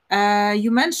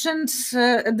 You mentioned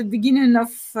at the beginning of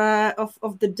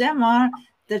the demo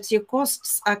that your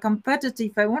costs are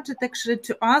competitive. I wanted actually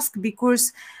to ask,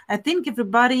 because I think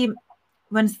everybody,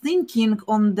 when thinking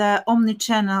on the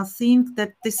omni-channel, think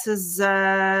that this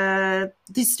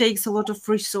takes a lot of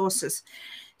resources.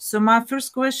 So my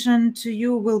first question to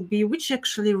you will be, which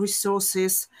actually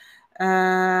resources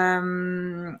are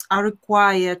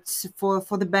required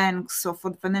for the banks or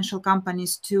for the financial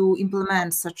companies to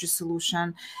implement such a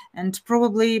solution, and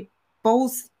probably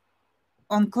both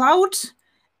on cloud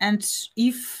and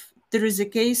if there is a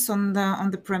case on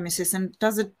the premises, and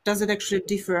does it actually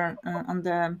differ on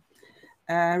the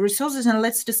resources? And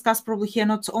let's discuss probably here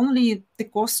not only the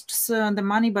costs, the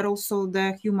money, but also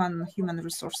the human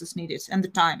resources needed and the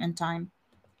time.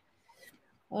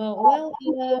 Well,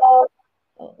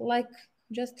 like,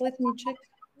 just let me check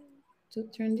to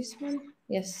turn this one.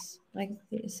 Yes, like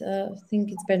this. I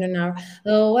think it's better now.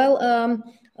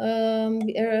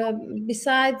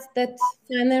 Besides that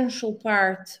financial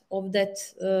part of that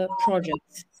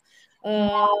project,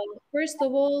 uh, first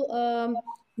of all,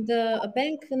 the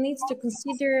bank needs to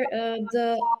consider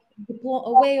the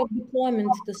way of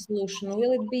deployment the solution.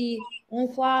 Will it be on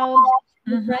cloud,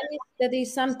 on premise? That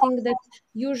is something that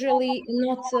usually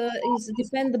not is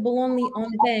dependable only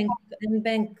on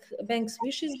bank's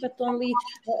wishes, but only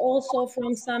also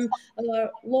from some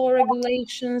law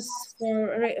regulations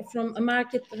from a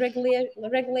market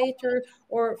regulator,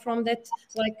 or from that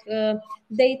like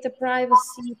data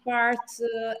privacy part,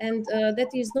 and that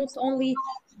is not only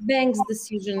bank's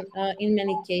decision in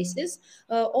many cases.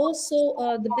 Also,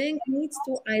 the bank needs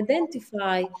to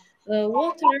identify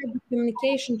what are the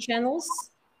communication channels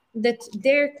that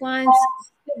their clients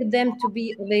expect them to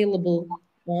be available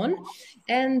on.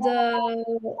 And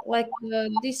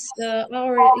this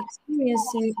our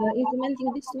experience in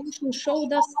implementing this solution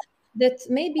showed us that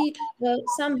maybe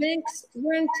some banks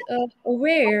weren't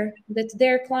aware that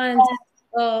their clients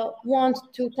want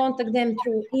to contact them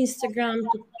through Instagram,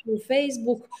 through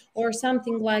Facebook, or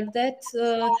something like that,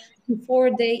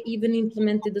 before they even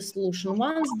implemented the solution.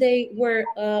 Once they were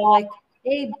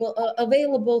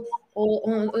available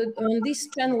on these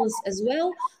channels as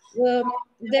well,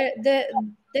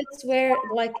 that's where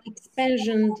like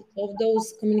expansion of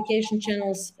those communication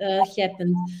channels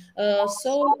happened.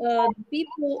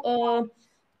 People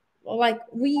like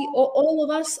we all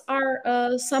of us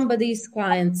are somebody's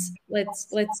clients. Let's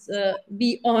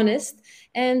be honest,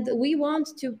 and we want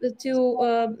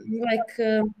like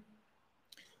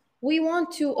we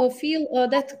want to feel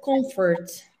that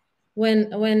comfort when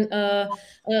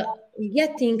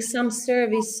getting some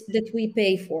service that we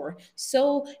pay for.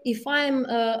 So if I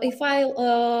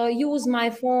use my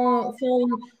phone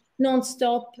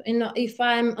non-stop, and if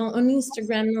I'm on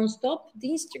Instagram non-stop, the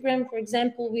Instagram, for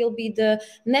example, will be the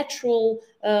natural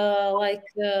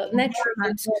natural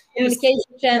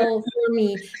communication channel for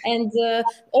me, and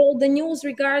all the news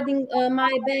regarding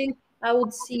my bank I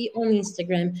would see on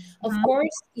Instagram. Of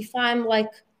course, if I'm like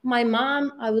my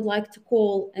mom, I would like to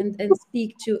call and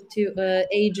speak to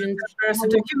agent.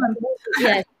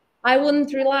 Yes, I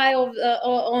wouldn't rely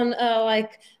on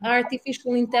like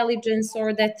artificial intelligence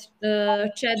or that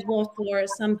chatbot or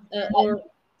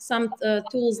some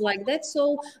tools like that.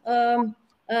 So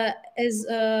as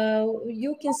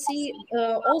you can see,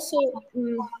 also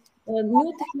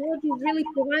new technologies really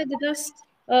provided us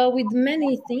with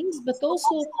many things, but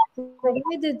also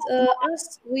provided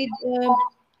us with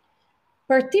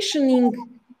partitioning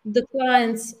the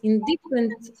clients in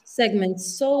different segments.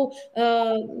 So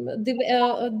the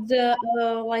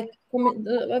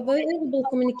available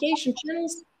communication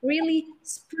channels really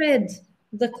spread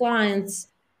the clients.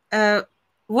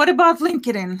 What about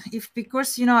LinkedIn? If,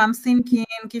 because, I'm thinking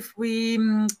if we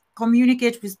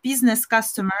communicate with business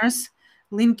customers,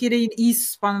 LinkedIn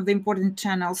is one of the important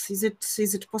channels. Is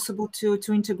it possible to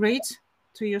integrate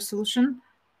to your solution?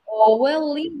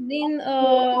 Well, LinkedIn,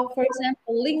 for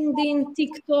example, LinkedIn,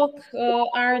 TikTok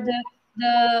are the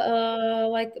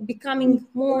like becoming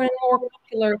more and more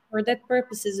popular for that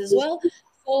purposes as well.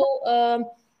 So,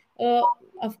 uh,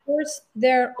 of course,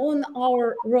 they're on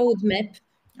our roadmap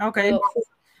Okay. for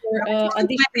Maybe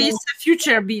additional. it's a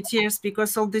future bit, yes,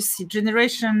 because all this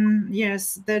generation,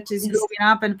 yes, that is Yes. growing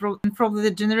up, and probably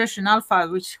the generation alpha,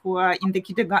 which who are in the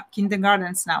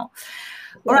kindergartens now.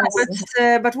 All right, Yes.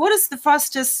 but what is the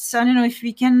fastest? I don't know if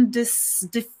we can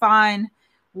define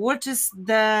what is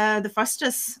the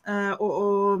fastest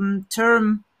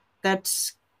term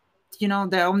that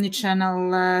the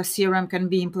omnichannel CRM can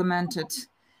be implemented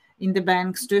in the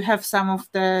banks. Do you have some of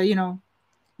the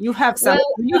you have some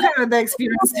Well, you have the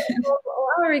experience?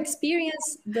 our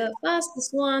experience, the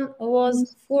fastest one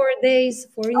was 4 days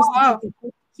for Oh Institute wow,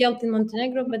 of Health in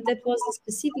Montenegro, but that was a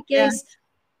specific yeah, case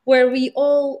where we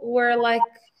all were like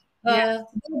yeah,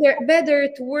 better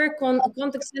to work on a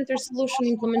contact center solution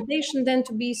implementation than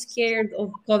to be scared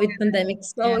of COVID pandemic.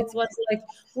 So yeah. it was like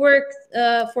work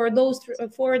for those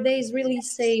 4 days really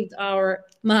saved our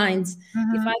minds,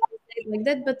 if I can say it like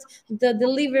that. But the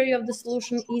delivery of the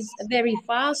solution is very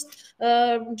fast.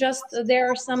 Just there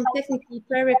are some technical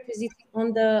prerequisites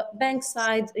on the bank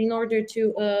side in order to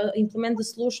implement the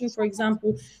solution. For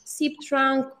example, SIP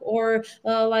trunk or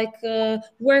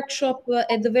workshop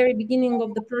at the very beginning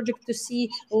of the project to see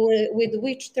with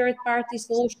which third-party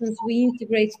solutions we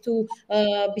integrate to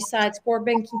besides core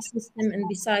banking system and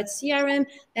besides CRM,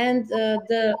 and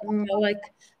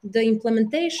the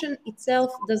implementation itself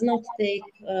does not take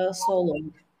so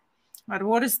long. But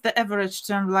what is the average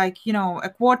term? Like a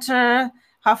quarter,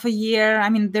 half a year? I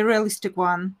mean, the realistic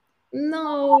one.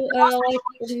 No,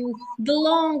 the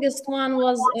longest one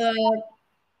was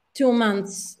 2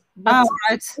 months, Oh, but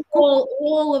right. Cool.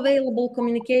 all available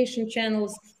communication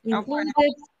channels Okay.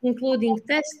 included, including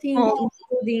testing, Cool.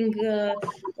 including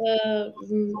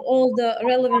all the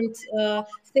relevant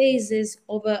phases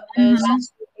of a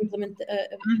software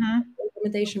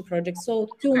implementation project. So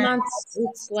 2 months,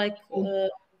 it's like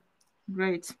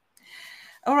Great.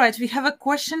 All right, we have a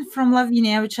question from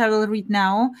Lavinia, which I will read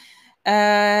now.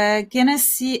 Can I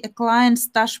see a client's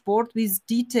dashboard with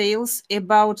details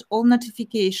about all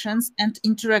notifications and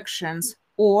interactions?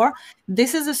 Or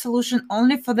this is a solution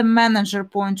only for the manager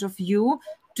point of view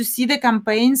to see the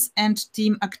campaigns and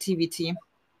team activity?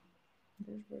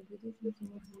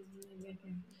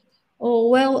 Oh,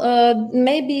 well,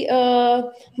 maybe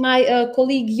my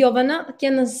colleague Jovana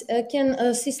can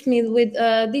assist me with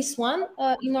this one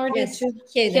in order Yes. to.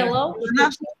 Hey there. Hello,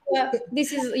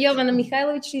 this is Jovana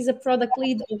Mihailovic. She's a product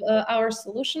lead of our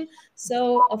solution.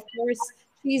 So, of course,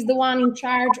 she's the one in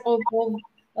charge of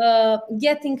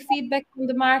getting feedback from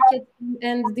the market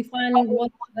and defining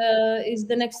what is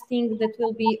the next thing that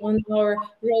will be on our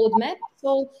roadmap. So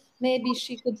maybe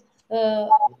she could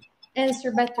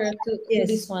answer better to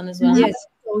this one as well. Yes.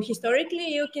 So historically,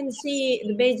 you can see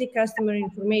the basic customer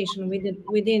information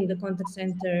within the contact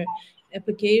center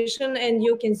application, and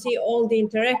you can see all the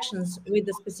interactions with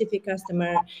the specific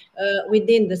customer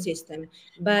within the system.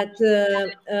 But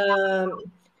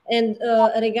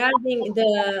regarding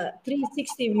the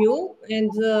 360 view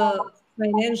and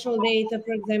financial data,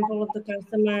 for example, of the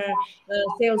customer,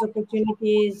 sales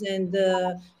opportunities, and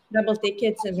double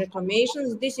tickets and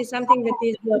reclamations, this is something that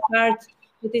is part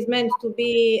that is meant to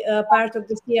be part of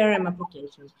the CRM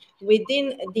application.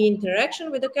 Within the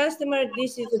interaction with the customer,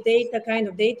 this is the data, kind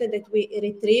of data that we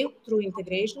retrieve through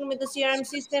integration with the CRM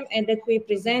system and that we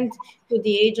present to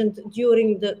the agent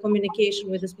during the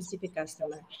communication with the specific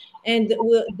customer. And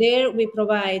there we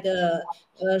provide a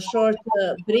short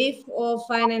brief of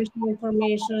financial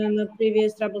information,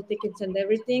 previous trouble tickets and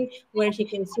everything, where he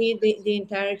can see the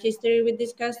entire history with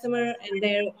this customer. And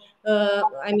there,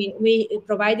 we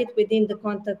provide it within the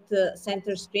contact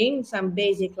center screen, some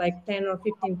basic like 10 or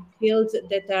 15 fields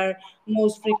that are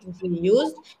most frequently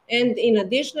used. And in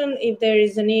addition, if there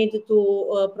is a need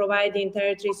to provide the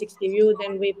entire 360 view,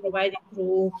 then we provide it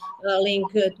through a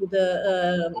link to the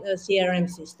CRM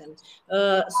system.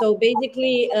 So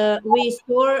basically, we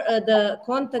store the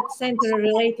contact center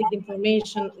related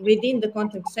information within the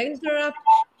contact center app,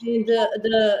 and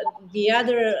the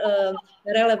other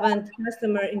relevant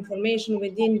customer information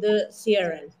within the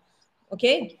CRM.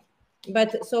 Okay.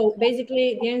 But so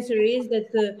basically, the answer is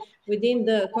that within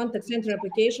the contact center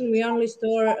application, we only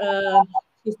store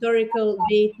historical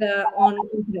data on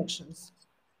interactions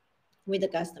with the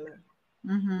customer.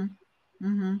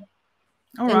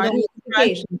 All and right. the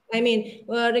notification. I mean,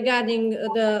 regarding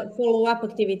the follow-up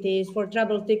activities for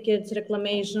trouble tickets,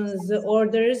 reclamations,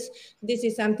 orders, this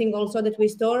is something also that we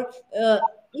store.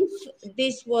 If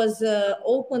this was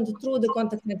opened through the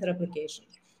contact center application,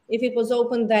 if it was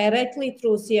opened directly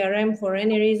through CRM for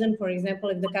any reason, for example,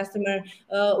 if the customer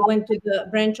went to the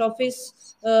branch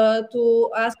office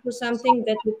to ask for something,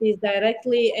 that it is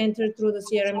directly entered through the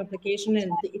CRM application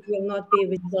and it will not be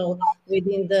visible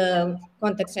within the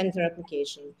contact center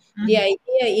application. The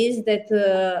idea is that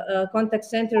contact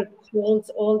center holds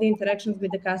all the interactions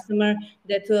with the customer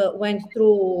that went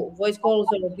through voice calls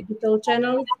or digital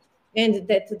channels, and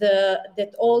that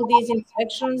all these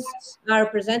interactions are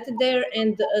presented there,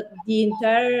 and the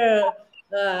entire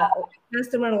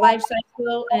customer life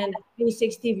cycle and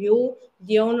 360 view,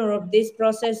 the owner of this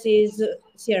process is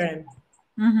CRM.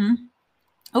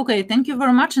 Okay, thank you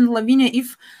very much. And Lavinia,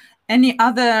 if any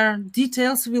other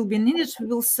details will be needed, we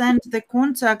will send the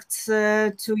contacts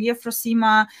to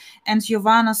Jevrosima and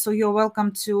Giovanna, so you're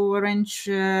welcome to arrange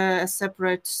a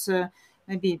separate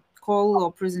maybe call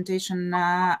or presentation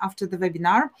after the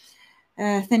webinar.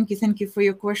 Thank you for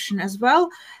your question as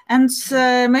well. And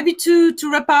maybe to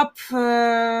wrap up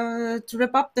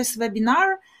this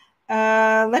webinar,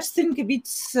 let's think a bit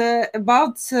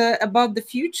about the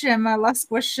future. My last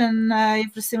question,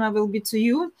 Jevrosima, will be to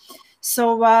you.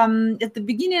 So at the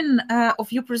beginning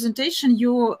of your presentation,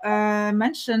 you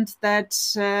mentioned that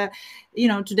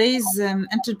today's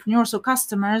entrepreneurs or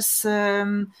customers,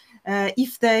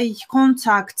 if they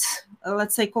contact,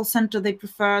 let's say, call center, they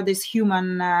prefer this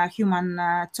human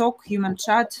talk, human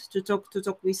chat to talk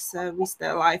with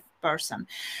the live person.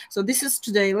 So this is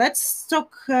today. Let's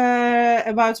talk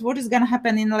about what is going to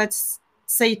happen in, let's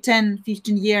say,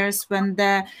 10-15 years, when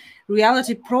the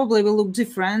reality probably will look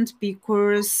different,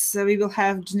 because we will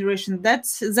have generation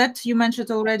Z you mentioned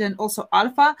already, and also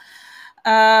Alpha,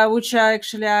 which are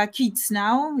actually kids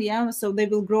now. Yeah, so they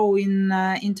will grow in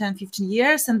 10-15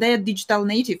 years, and they are digital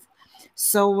native.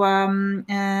 So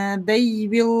they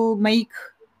will make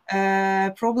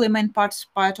probably main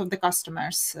part of the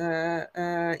customers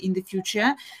in the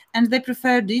future, and they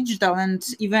prefer digital and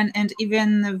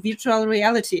even virtual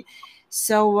reality.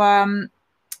 So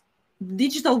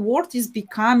digital world is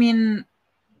becoming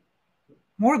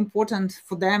more important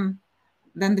for them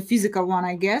than the physical one,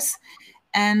 I guess.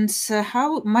 And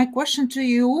my question to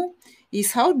you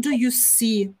is, how do you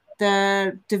see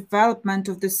the development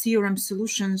of the CRM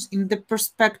solutions in the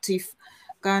perspective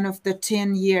kind of the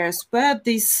 10 years, where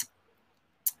this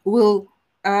will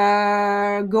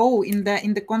go in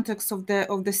the context of the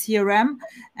CRM?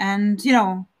 And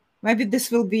maybe this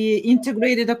will be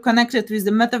integrated or connected with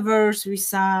the metaverse, with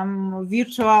some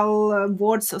virtual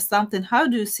boards or something. How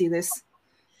do you see this?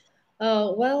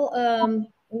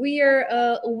 We are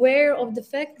aware of the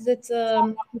fact that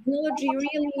technology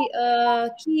really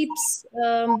keeps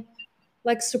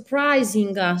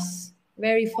surprising us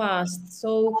very fast.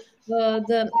 So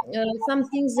some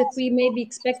things that we maybe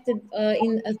expected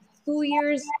in 2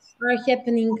 years are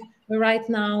happening right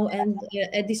now and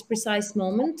at this precise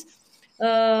moment.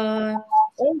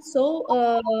 Also,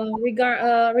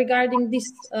 regarding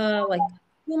this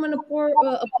human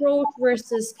approach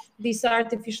versus this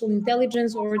artificial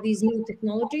intelligence or these new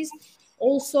technologies.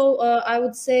 Also, I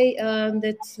would say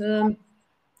that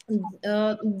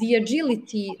the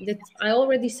agility that I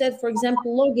already said, for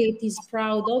example, Logate is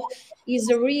proud of, is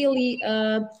a really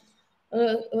the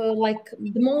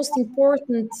most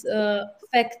important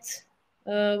fact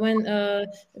when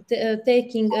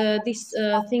taking these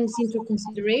things into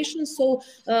consideration. So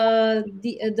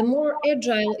the more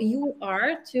agile you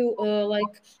are to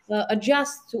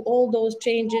adjust to all those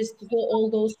changes, to all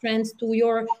those trends, to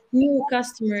your new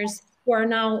customers who are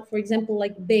now, for example,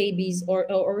 like babies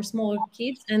or smaller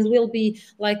kids, and will be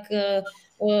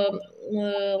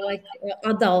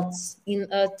adults in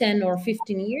 10 or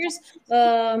 15 years.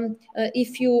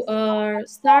 If you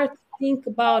start to think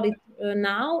about it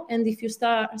now, and if you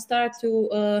start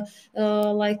to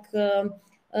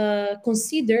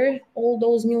consider all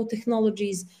those new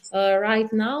technologies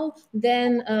right now,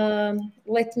 then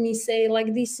let me say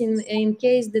like this: in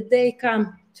case that they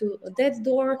come to that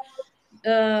door,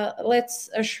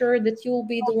 let's assure that you'll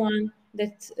be the one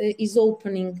that is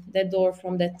opening the door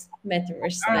from that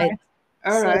metaverse side.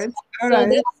 All right.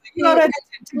 You already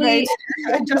integrate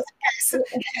just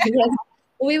in case. Yes.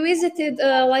 We visited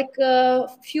a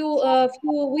few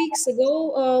weeks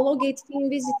ago. Logate team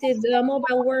visited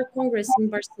Mobile World Congress in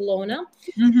Barcelona.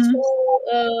 So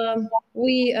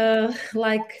we had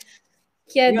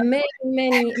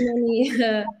many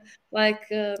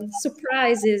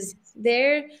surprises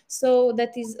there. So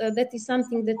that is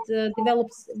something that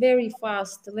develops very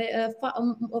fast,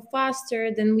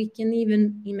 faster than we can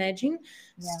even imagine.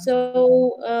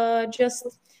 So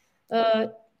just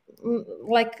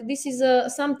like this is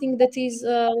something that is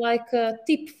like a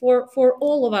tip for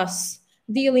all of us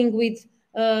dealing with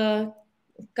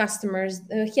customers,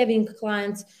 having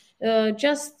clients,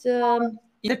 just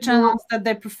the channels that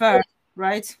they prefer,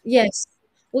 right? yes,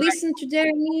 listen to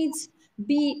their needs,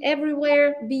 be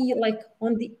everywhere, be like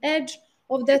on the edge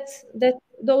of that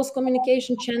those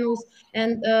communication channels,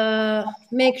 and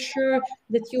make sure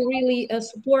that you really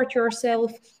support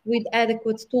yourself with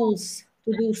adequate tools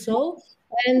to do so.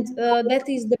 And that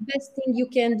is the best thing you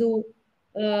can do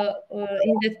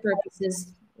in that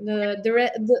purposes.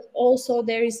 Also,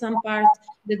 there is some part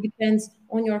that depends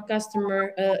on your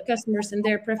customers and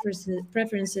their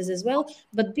preferences as well.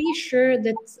 But be sure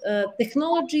that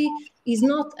technology is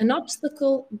not an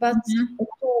obstacle, but a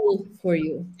tool for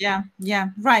you. Yeah,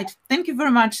 right. Thank you very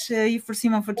much,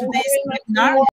 Jevrosima, for Thank you today's very much, webinar.